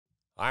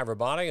Hi,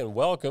 everybody, and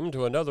welcome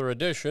to another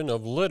edition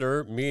of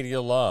Litter Media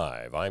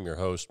Live. I'm your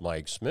host,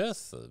 Mike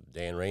Smith.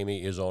 Dan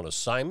Ramey is on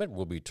assignment.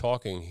 We'll be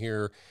talking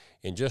here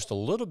in just a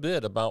little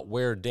bit about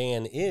where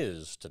Dan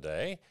is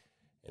today.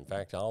 In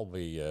fact, I'll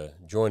be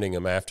joining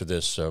him after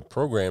this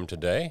program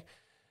today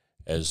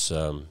as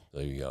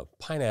the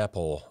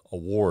Pineapple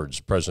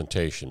Awards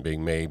presentation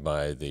being made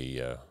by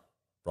the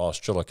Ross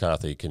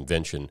Chillicothe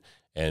Convention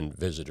and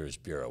Visitors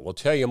Bureau. We'll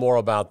tell you more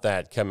about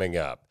that coming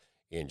up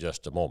in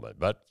just a moment.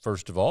 But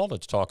first of all,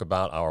 let's talk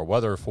about our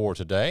weather for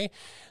today.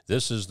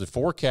 This is the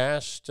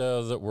forecast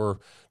that we're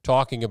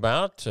talking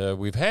about.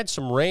 We've had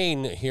some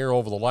rain here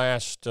over the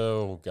last,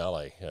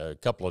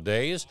 couple of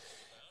days.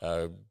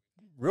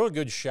 Real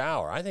good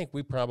shower. I think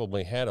we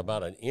probably had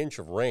about an inch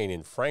of rain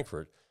in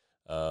Frankfort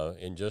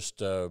in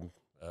just a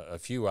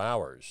few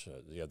hours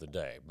the other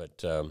day.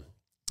 But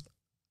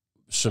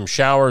some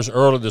showers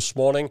early this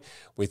morning.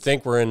 We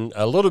think we're in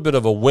a little bit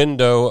of a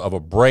window of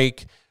a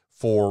break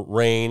for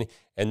rain,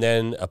 and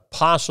then a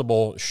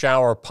possible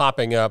shower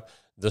popping up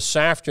this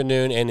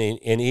afternoon and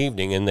in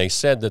evening. And they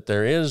said that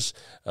there is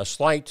a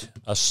slight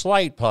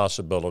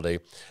possibility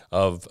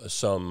of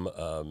some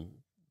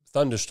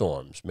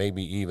thunderstorms,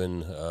 maybe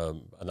even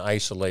an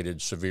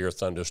isolated severe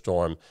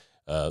thunderstorm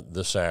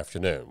this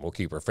afternoon. We'll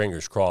keep our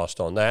fingers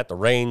crossed on that. The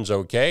rain's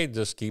okay.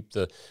 Just keep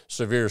the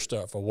severe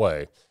stuff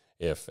away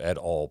if at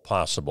all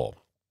possible.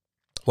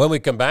 When we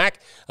come back,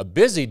 a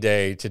busy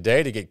day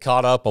today to get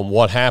caught up on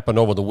what happened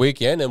over the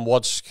weekend and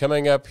what's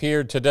coming up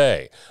here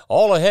today.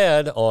 All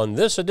ahead on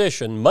this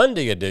edition,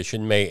 Monday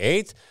edition, May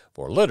 8th,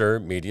 for Litter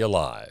Media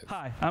Live.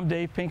 Hi, I'm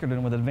Dave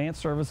Pinkerton with Advanced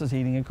Services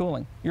Heating and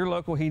Cooling, your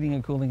local heating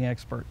and cooling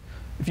expert.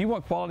 If you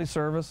want quality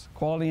service,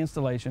 quality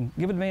installation,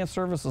 give Advanced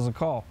Services a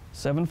call,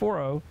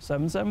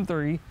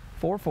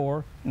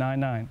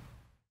 740-773-4499.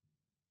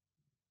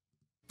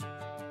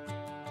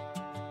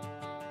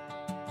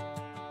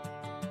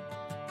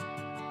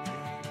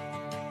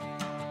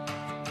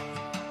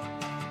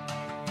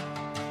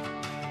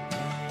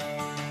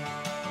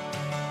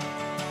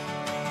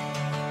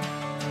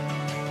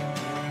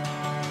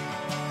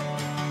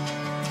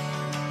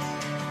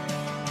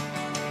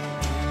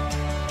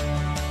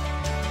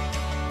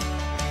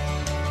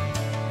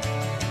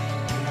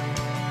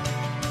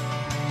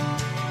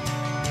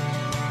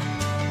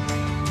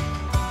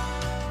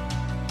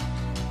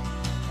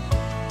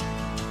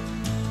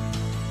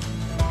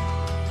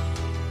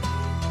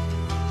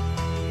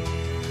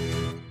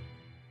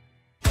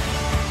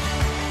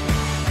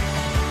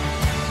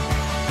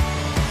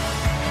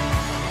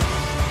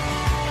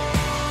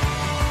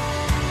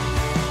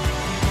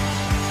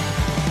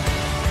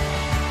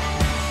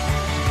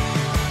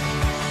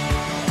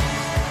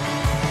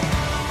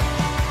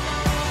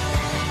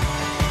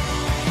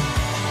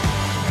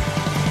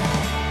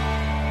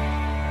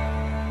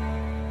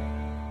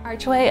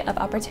 Archway of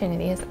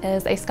Opportunities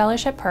is a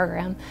scholarship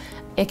program.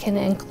 It can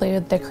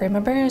include the crew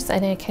members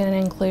and it can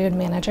include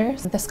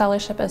managers. The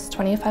scholarship is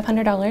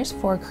 $2,500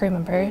 for crew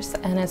members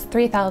and it's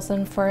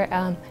 $3,000 for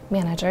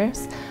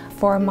managers.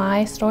 For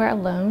my store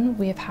alone,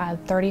 we've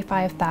had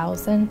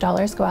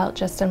 $35,000 go out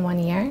just in 1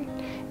 year.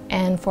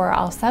 And for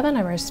all 7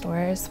 of our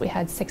stores, we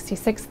had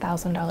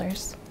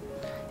 $66,000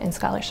 in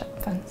scholarship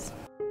funds.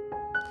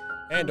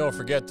 And don't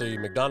forget the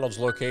McDonald's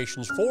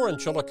locations, 4 in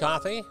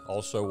Chillicothe,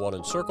 also 1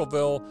 in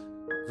Circleville,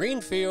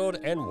 Greenfield,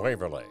 and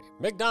Waverly.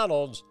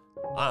 McDonald's,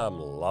 I'm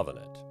loving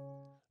it.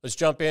 Let's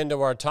jump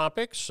into our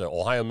topics.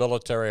 Ohio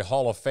Military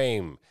Hall of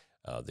Fame.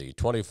 The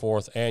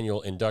 24th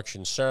annual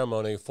induction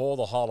ceremony for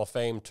the Hall of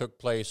Fame took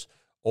place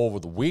over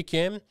the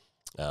weekend.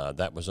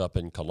 That was up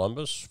in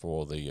Columbus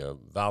for the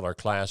Valor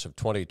Class of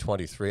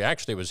 2023.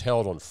 Actually, it was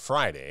held on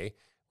Friday,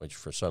 which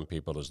for some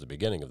people is the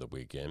beginning of the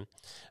weekend.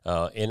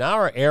 In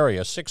our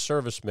area, 6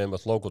 servicemen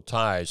with local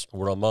ties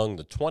were among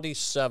the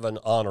 27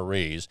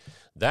 honorees.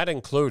 That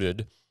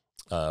included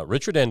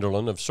Richard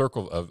Enderlin of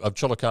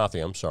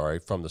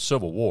Chillicothe, from the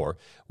Civil War,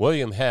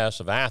 William Hess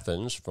of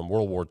Athens from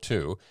World War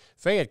II,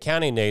 Fayette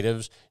County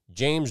natives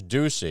James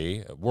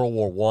Ducey, World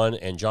War I,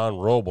 and John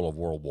Roble of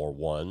World War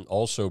I,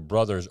 also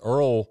brothers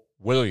Earl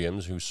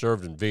Williams, who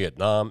served in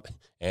Vietnam,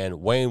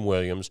 and Wayne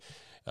Williams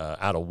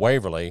out of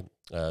Waverly.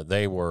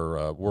 They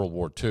were World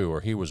War II,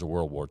 or he was a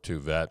World War II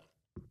vet.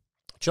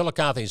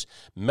 Chillicothe's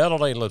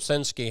Melody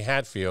Lisinski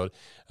Hatfield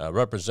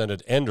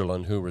represented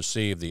Enderlin, who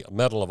received the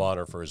Medal of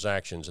Honor for his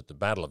actions at the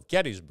Battle of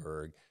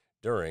Gettysburg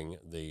during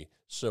the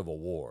Civil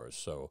War.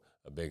 So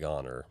a big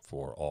honor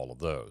for all of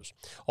those.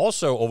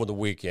 Also over the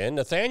weekend,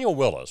 Nathaniel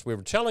Willis. We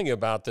were telling you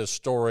about this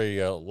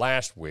story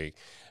last week.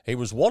 He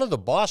was one of the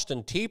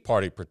Boston Tea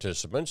Party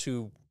participants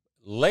who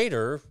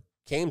later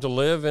came to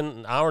live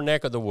in our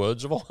neck of the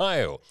woods of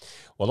Ohio.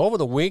 Well, over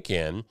the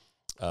weekend,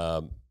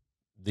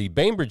 the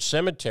Bainbridge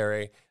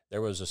Cemetery,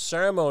 there was a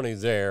ceremony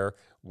there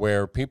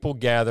where people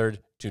gathered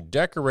to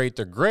decorate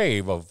the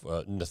grave of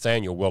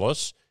Nathaniel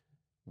Willis,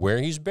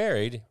 where he's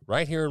buried,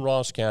 right here in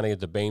Ross County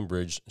at the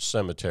Bainbridge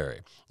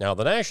Cemetery. Now,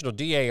 the National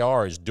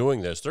DAR is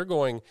doing this. They're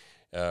going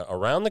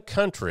around the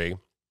country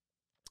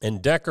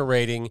and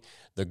decorating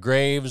the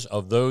graves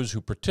of those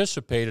who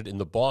participated in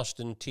the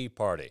Boston Tea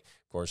Party.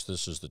 Of course,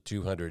 this is the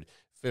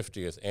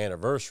 250th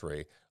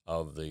anniversary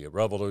of the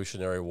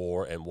Revolutionary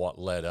War and what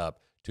led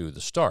up to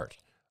the start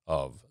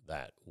of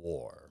that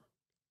war.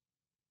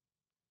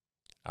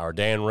 Our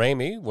Dan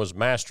Ramey was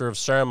master of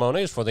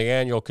ceremonies for the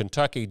annual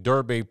Kentucky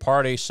Derby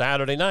Party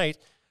Saturday night.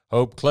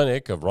 Hope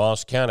Clinic of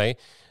Ross County,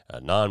 a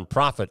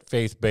nonprofit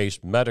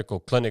faith-based medical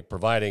clinic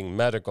providing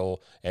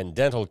medical and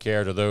dental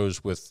care to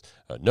those with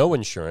no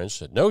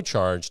insurance at no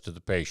charge to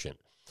the patient.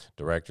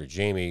 Director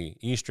Jamie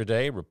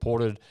Easterday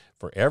reported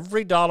for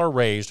every dollar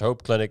raised,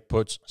 Hope Clinic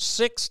puts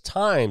 6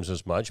 times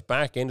as much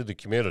back into the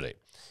community.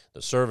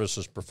 The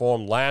services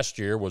performed last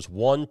year was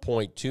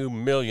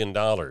 $1.2 million.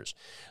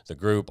 The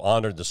group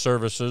honored the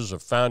services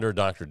of founder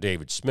Dr.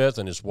 David Smith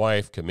and his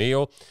wife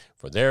Camille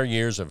for their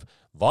years of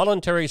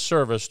voluntary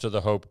service to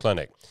the Hope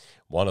Clinic.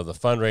 One of the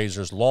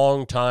fundraiser's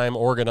longtime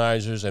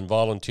organizers and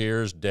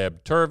volunteers,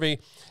 Deb Turvey,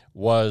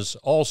 was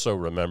also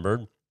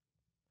remembered.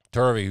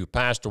 Turvey, who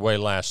passed away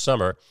last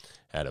summer,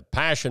 had a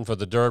passion for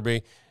the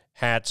Derby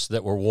hats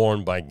that were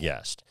worn by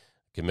guests.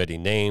 The committee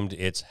named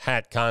its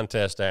hat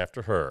contest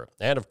after her.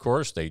 And, of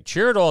course, they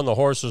cheered on the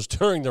horses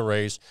during the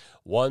race,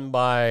 won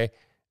by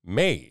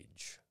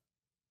Mage.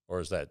 Or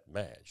is that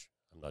Madge?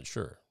 I'm not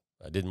sure.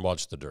 I didn't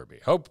watch the Derby.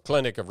 Hope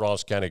Clinic of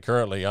Ross County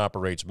currently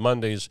operates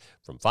Mondays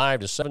from 5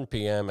 to 7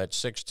 p.m. at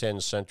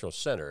 610 Central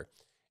Center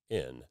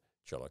in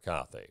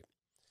Chillicothe.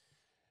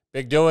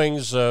 Big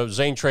doings,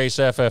 Zane Trace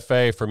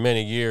FFA for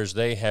many years.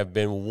 They have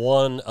been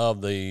one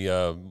of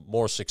the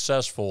more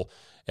successful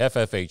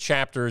FFA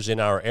chapters in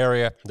our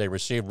area. They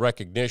received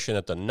recognition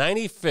at the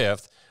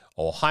 95th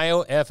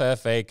Ohio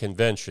FFA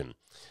Convention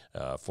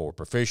for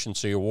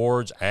proficiency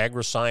awards,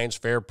 agri-science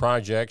fair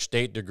projects,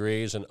 state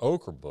degrees, and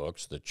Ochre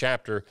books. The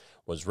chapter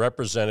was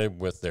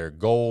represented with their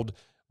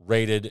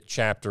gold-rated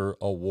chapter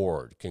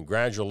award.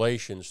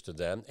 Congratulations to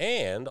them.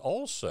 And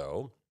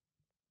also,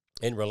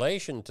 in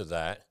relation to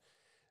that,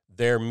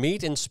 their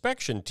meat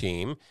inspection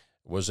team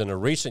was in a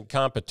recent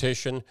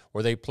competition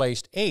where they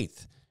placed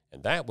 8th,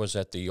 and that was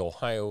at the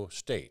Ohio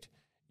State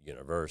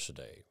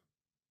University.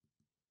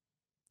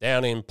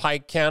 Down in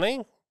Pike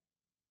County,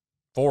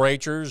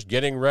 4-H'ers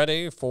getting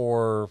ready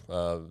for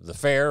the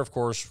fair, of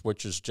course,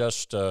 which is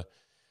just,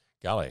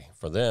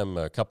 for them,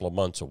 a couple of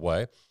months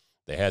away.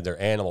 They had their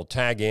animal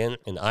tag-in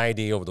and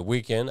ID over the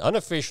weekend.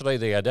 Unofficially,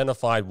 they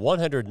identified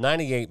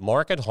 198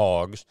 market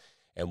hogs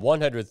and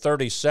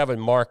 137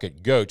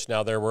 market goats.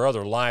 Now, there were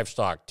other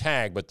livestock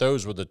tagged, but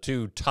those were the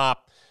 2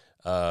 top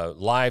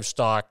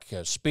livestock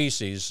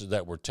species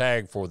that were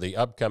tagged for the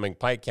upcoming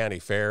Pike County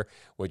Fair,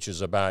 which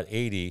is about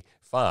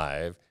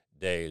 85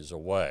 days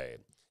away.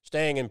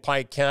 Staying in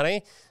Pike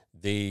County,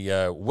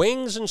 the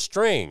Wings and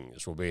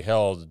Strings will be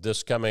held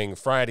this coming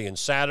Friday and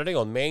Saturday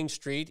on Main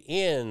Street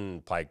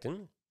in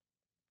Piketon.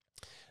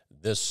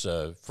 This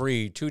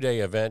free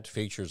 2-day event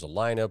features a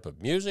lineup of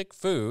music,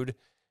 food,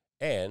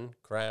 and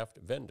craft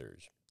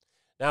vendors.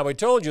 Now, we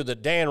told you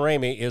that Dan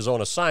Ramey is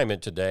on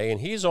assignment today,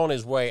 and he's on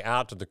his way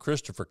out to the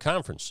Christopher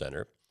Conference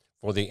Center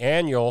for the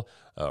annual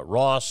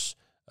Ross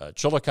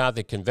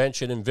Chillicothe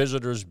Convention and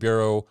Visitors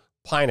Bureau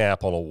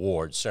Pineapple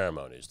Award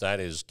ceremonies. That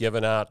is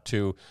given out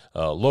to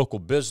local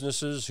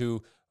businesses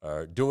who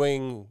are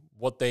doing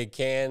what they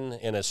can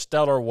in a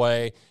stellar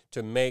way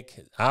to make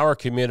our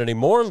community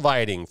more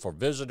inviting for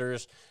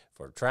visitors,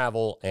 for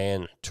travel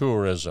and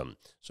tourism.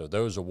 So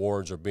those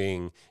awards are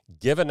being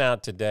given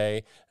out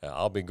today.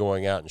 I'll be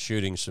going out and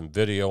shooting some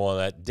video on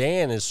that.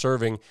 Dan is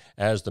serving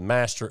as the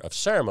master of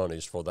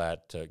ceremonies for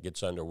that.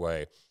 Gets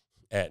underway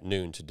at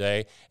noon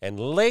today. And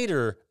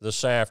later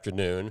this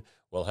afternoon,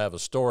 we'll have a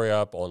story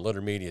up on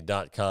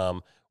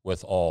littermedia.com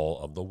with all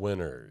of the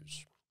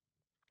winners.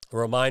 A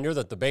reminder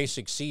that the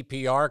basic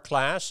CPR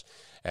class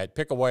at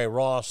Pickaway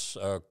Ross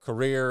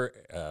Career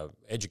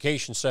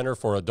Education Center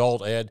for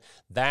Adult Ed,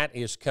 that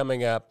is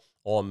coming up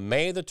on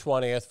May the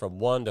 20th from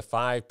 1 to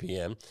 5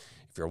 p.m.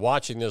 If you're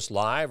watching this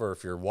live or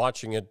if you're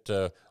watching it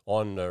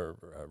on a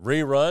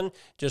rerun,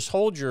 just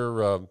hold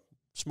your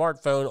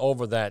smartphone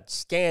over that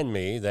Scan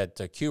Me, that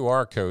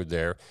QR code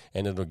there,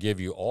 and it'll give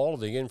you all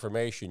of the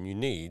information you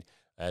need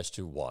as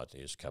to what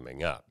is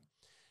coming up.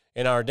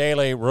 In our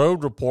daily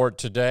road report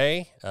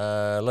today,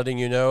 letting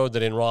you know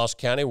that in Ross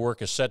County,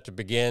 work is set to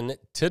begin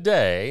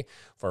today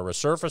for a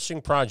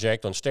resurfacing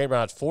project on State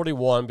Route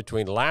 41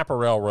 between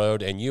Laparelle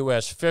Road and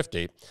US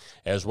 50,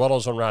 as well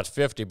as on Route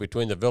 50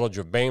 between the village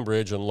of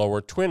Bainbridge and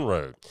Lower Twin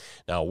Road.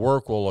 Now,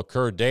 work will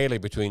occur daily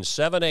between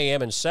 7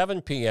 a.m. and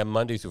 7 p.m.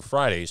 Monday through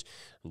Fridays.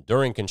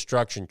 During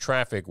construction,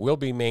 traffic will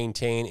be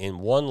maintained in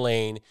one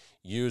lane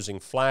using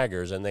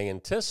flaggers, and they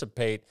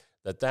anticipate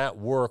that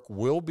work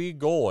will be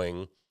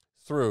going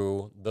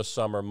through the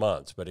summer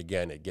months. But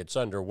again, it gets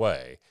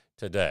underway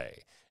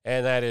today.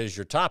 And that is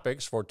your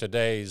topics for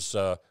today's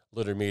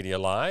Litter Media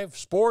Live.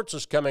 Sports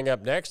is coming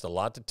up next. A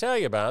lot to tell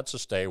you about, so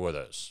stay with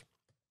us.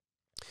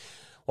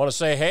 Want to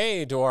say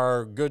hey to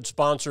our good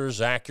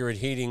sponsors, Accurate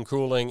Heating,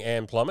 Cooling,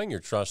 and Plumbing, your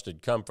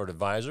trusted comfort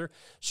advisor,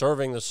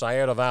 serving the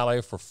Scioto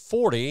Valley for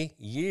 40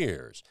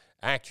 years.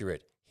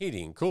 Accurate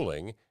heating,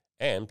 cooling,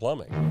 and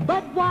plumbing.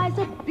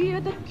 Budweiser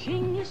beer, the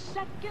king is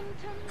second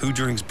to Who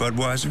drinks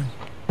Budweiser?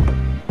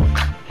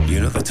 You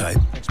know the type.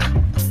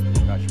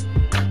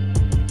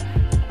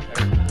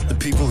 The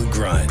people who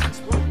grind.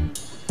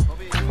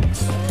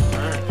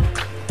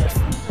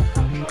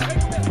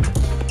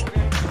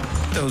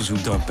 Those who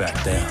don't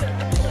back down.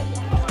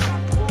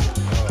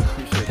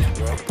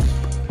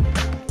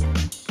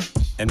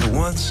 And the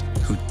ones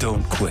who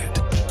don't quit.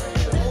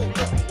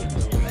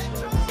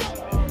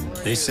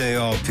 They say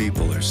all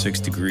people are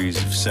 6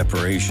 degrees of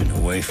separation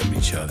away from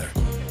each other.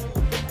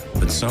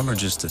 But some are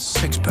just a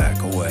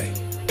six-pack away.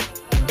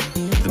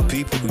 The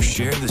people who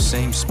share the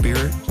same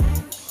spirit,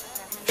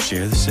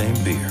 share the same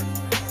beer.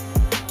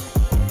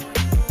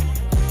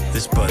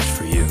 This Bud's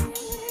for you.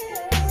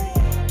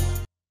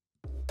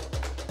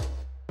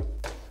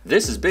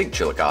 This is Big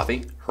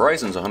Chillicothe.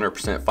 Horizon's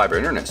 100% fiber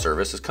internet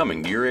service is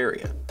coming to your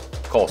area.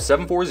 Call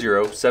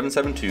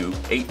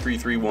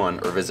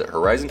 740-772-8331 or visit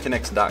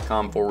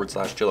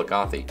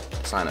horizonconnects.com/Chillicothe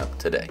to sign up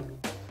today.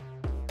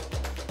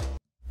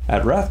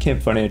 At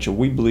Rathkamp Financial,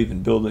 we believe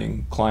in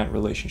building client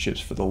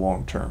relationships for the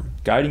long term,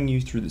 guiding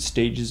you through the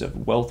stages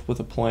of wealth with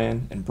a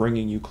plan and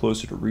bringing you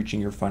closer to reaching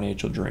your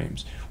financial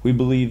dreams. We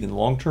believe in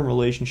long-term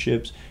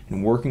relationships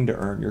and working to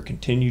earn your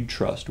continued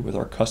trust with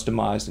our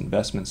customized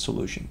investment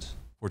solutions.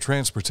 For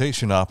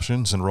transportation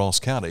options in Ross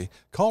County,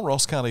 call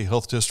Ross County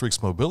Health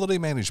District's Mobility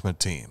Management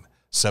Team,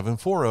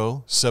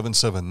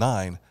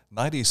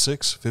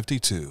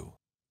 740-779-9652.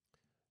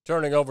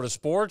 Turning over to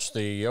sports,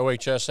 the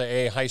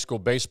OHSAA high school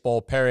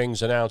baseball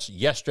pairings announced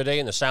yesterday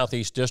in the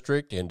Southeast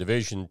District in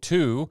Division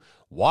II.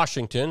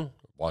 Washington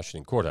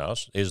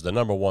Courthouse is the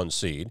number 1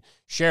 seed.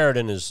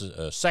 Sheridan is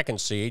second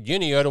seed.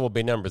 Uniota will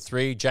be number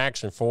 3.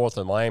 Jackson 4th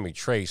and Miami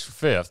Trace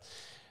 5th.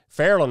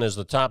 Fairland is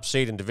the top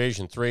seed in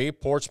Division III.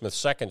 Portsmouth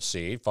second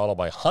seed, followed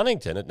by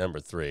Huntington at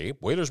number 3.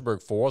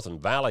 Wheelersburg 4th and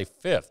Valley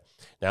 5th.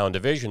 Now in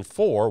Division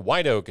IV,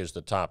 White Oak is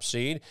the top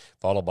seed,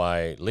 followed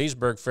by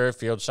Leesburg,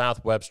 Fairfield,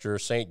 South Webster,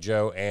 St.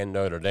 Joe, and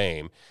Notre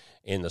Dame.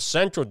 In the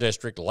Central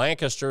District,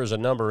 Lancaster is a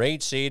number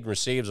 8 seed and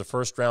receives a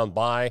first-round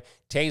bye.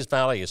 Tays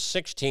Valley is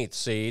 16th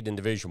seed in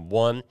Division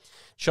I.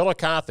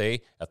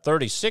 Chillicothe, a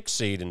 36th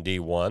seed in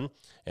D1,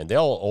 and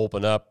they'll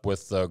open up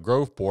with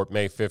Groveport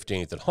May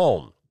 15th at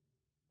home.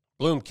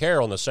 Bloom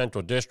Carroll in the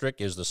Central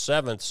District is the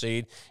 7th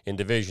seed in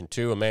Division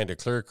II. Amanda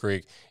Clear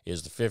Creek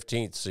is the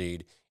 15th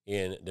seed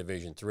in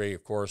Division III.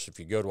 Of course, if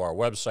you go to our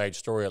website,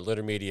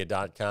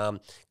 story@littermedia.com,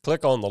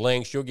 click on the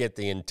links, you'll get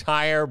the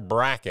entire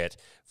bracket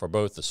for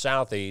both the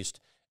Southeast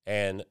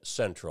and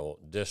Central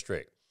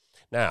District.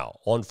 Now,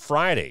 on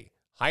Friday,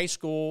 high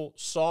school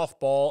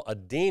softball,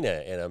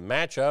 Adena in a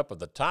matchup of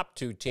the top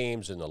 2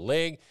 teams in the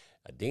league.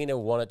 Adena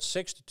won it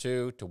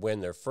 6-2 to win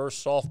their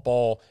first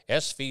softball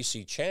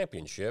SVC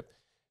championship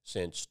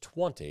since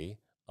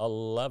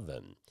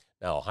 2011.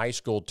 Now, high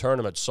school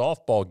tournament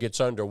softball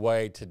gets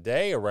underway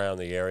today around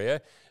the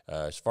area.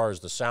 As far as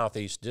the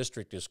Southeast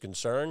District is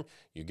concerned,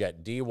 you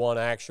got D1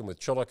 action with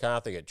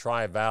Chillicothe at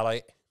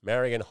Tri-Valley,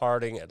 Marion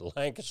Harding at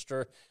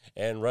Lancaster,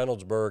 and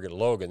Reynoldsburg at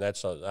Logan.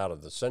 That's out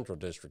of the Central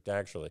District,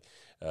 actually.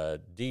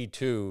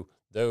 D2,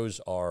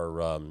 those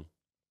are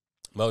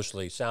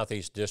mostly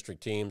Southeast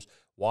District teams.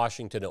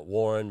 Washington at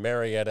Warren,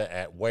 Marietta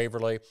at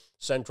Waverly.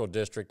 Central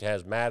District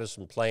has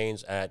Madison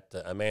Plains at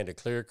Amanda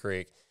Clear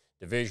Creek.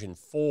 Division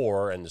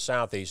IV in the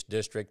Southeast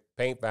District,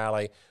 Paint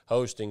Valley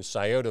hosting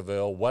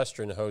Sciotaville.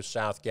 Western hosts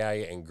South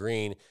Gallia, and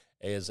Green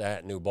is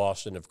at New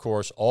Boston. Of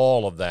course,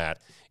 all of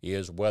that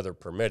is weather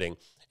permitting.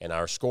 And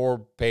our score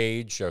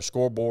page, our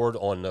scoreboard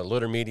on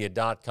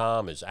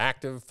littermedia.com is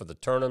active for the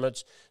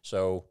tournaments.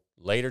 So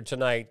later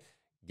tonight,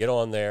 get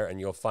on there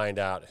and you'll find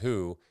out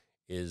who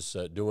is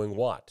doing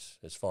what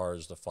as far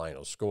as the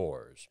final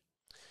scores.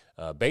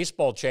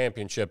 Baseball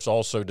championships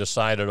also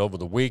decided over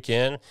the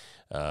weekend.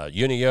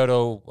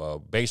 Unioto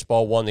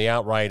baseball won the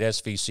outright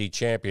SVC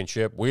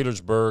championship.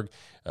 Wheelersburg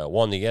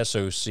won the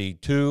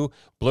SOC2.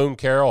 Bloom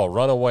Carroll, a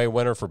runaway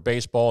winner for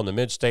baseball in the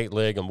Mid-State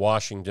League, and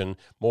Washington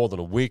more than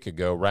a week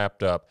ago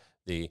wrapped up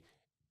the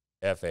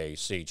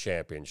FAC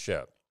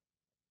championship.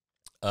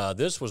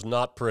 This was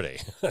not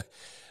pretty.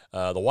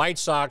 The White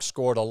Sox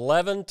scored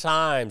 11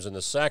 times in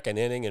the second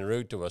inning en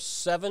route to a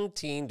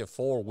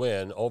 17-4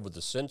 win over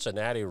the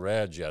Cincinnati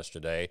Reds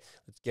yesterday.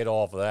 Let's get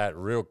off of that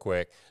real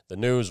quick. The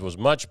news was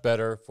much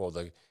better for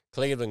the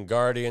Cleveland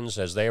Guardians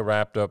as they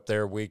wrapped up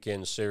their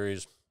weekend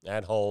series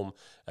at home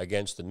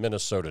against the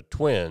Minnesota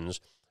Twins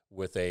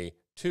with a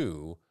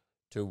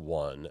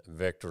 2-1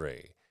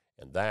 victory.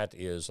 And that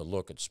is a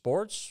look at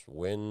sports.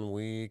 When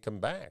we come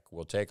back,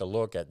 we'll take a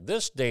look at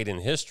this date in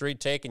history,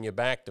 taking you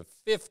back to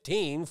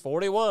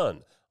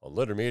 1541 on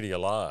Litter Media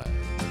Live.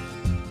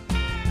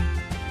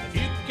 If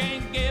you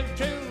can't give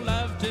true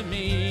love to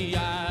me,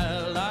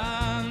 I'll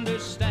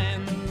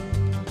understand.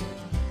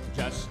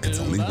 Just it's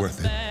only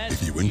worth it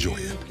if you enjoy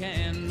it.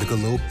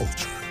 Michelob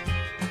Ultra.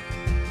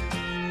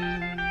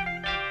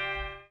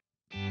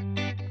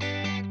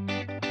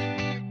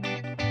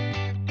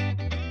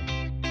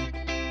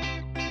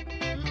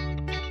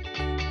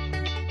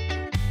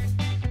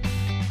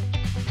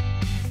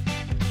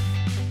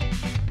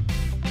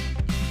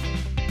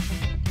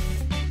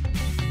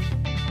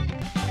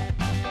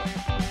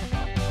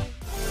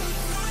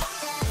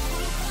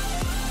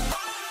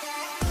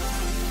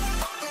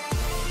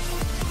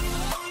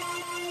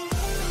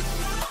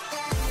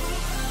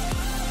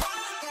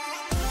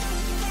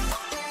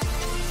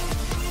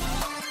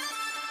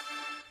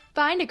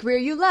 Find a career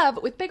you love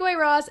with Pickaway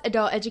Ross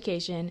Adult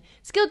Education.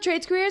 Skilled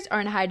trades careers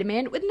are in high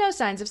demand with no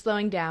signs of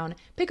slowing down.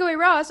 Pickaway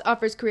Ross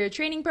offers career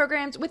training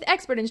programs with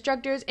expert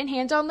instructors and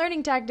hands-on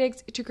learning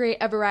tactics to create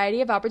a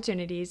variety of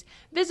opportunities.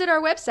 Visit our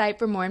website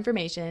for more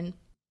information.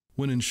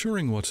 When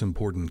ensuring what's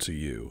important to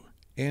you,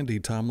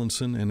 Andy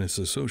Tomlinson and his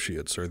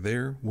associates are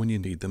there when you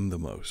need them the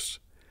most.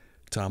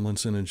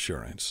 Tomlinson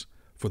Insurance,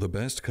 for the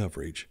best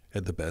coverage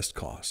at the best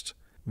cost.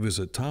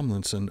 Visit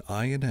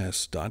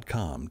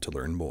TomlinsonINS.com to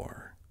learn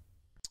more.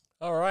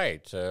 All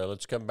right,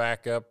 let's come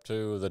back up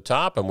to the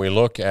top and we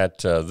look at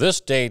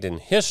this date in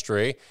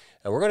history.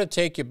 And we're going to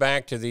take you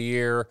back to the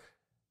year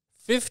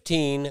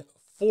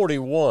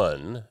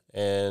 1541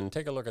 and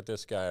take a look at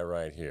this guy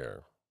right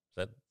here.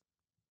 Does that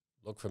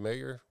look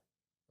familiar?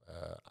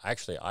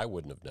 Actually, I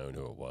wouldn't have known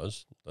who it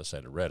was unless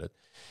I'd read it.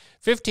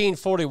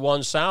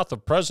 1541, south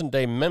of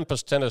present-day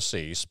Memphis,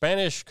 Tennessee,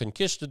 Spanish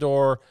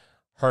conquistador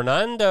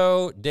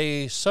Hernando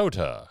de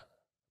Soto,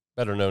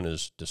 better known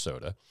as De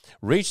Soto,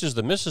 reaches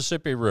the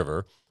Mississippi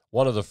River,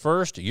 one of the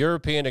first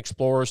European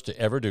explorers to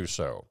ever do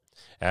so.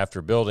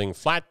 After building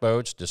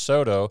flatboats, De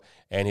Soto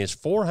and his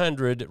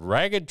 400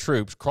 ragged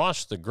troops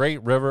crossed the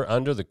great river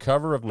under the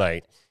cover of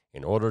night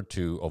in order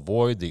to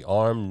avoid the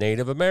armed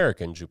Native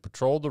Americans who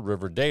patrolled the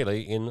river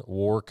daily in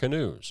war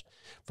canoes.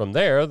 From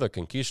there, the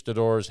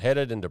conquistadors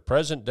headed into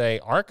present-day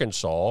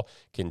Arkansas,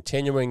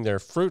 continuing their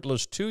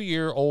fruitless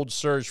 2-year-old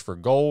search for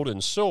gold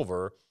and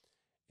silver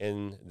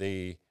in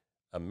the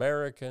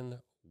American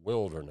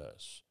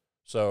wilderness.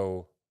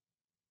 So,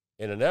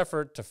 in an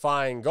effort to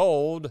find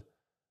gold,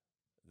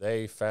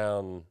 they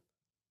found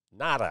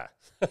nada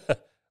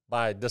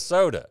by De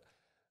Soto.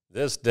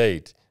 This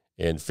date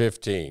in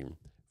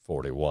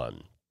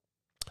 1541.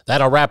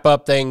 That'll wrap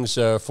up things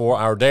for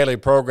our daily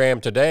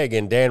program today.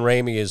 Again, Dan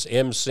Ramey is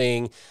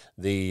emceeing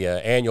the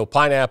annual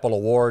Pineapple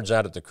Awards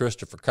out at the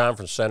Christopher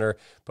Conference Center,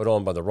 put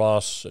on by the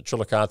Ross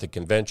Chillicothe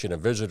Convention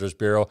and Visitors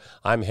Bureau.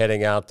 I'm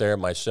heading out there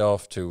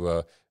myself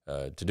to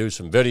do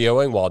some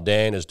videoing while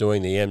Dan is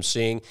doing the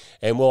emceeing,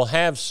 and we'll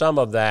have some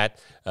of that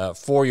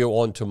for you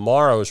on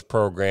tomorrow's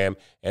program.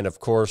 And, of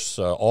course,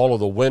 all of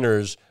the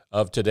winners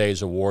of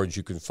today's awards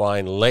you can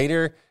find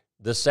later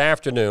this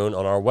afternoon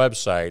on our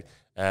website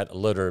at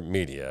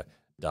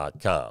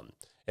littermedia.com.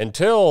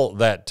 Until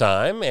that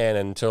time, and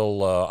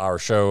until our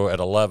show at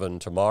 11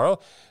 tomorrow,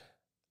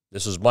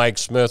 this is Mike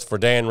Smith for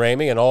Dan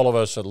Ramey and all of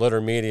us at Litter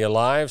Media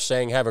Live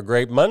saying have a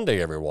great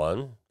Monday,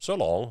 everyone. So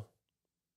long.